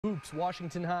Hoops,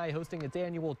 Washington High hosting its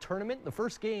annual tournament. The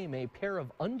first game, a pair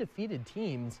of undefeated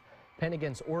teams, Penn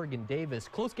against Oregon Davis.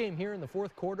 Close game here in the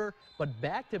fourth quarter, but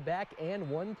back-to-back and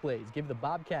one plays give the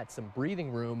Bobcats some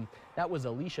breathing room. That was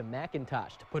Alicia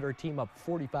McIntosh to put her team up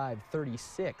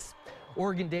 45-36.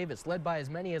 Oregon Davis led by as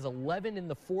many as 11 in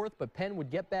the fourth, but Penn would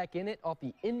get back in it off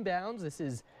the inbounds. This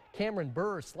is Cameron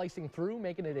Burr slicing through,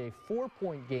 making it a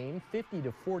 4-point game,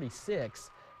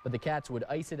 50-46. But the Cats would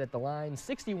ice it at the line,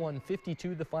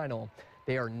 61-52 the final.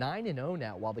 They are 9-0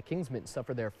 now, while the Kingsmen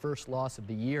suffer their first loss of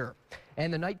the year.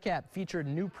 And the nightcap featured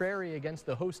New Prairie against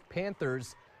the host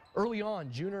Panthers. Early on,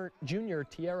 junior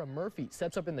Tiara Murphy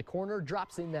sets up in the corner,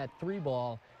 drops in that three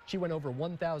ball. She went over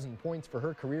 1,000 points for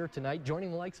her career tonight,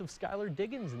 joining the likes of Skylar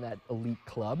Diggins in that elite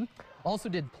club. Also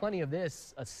did plenty of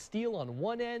this, a steal on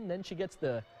one end, then she gets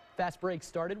the fast break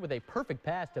started with a perfect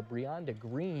pass to Brianda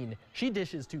Green. She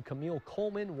dishes to Camille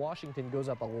Coleman. Washington goes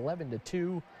up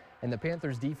 11-2, and the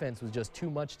Panthers defense was just too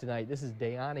much tonight. This is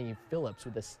Dayani Phillips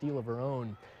with a steal of her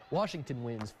own. Washington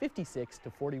wins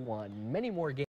 56-41. Many more games.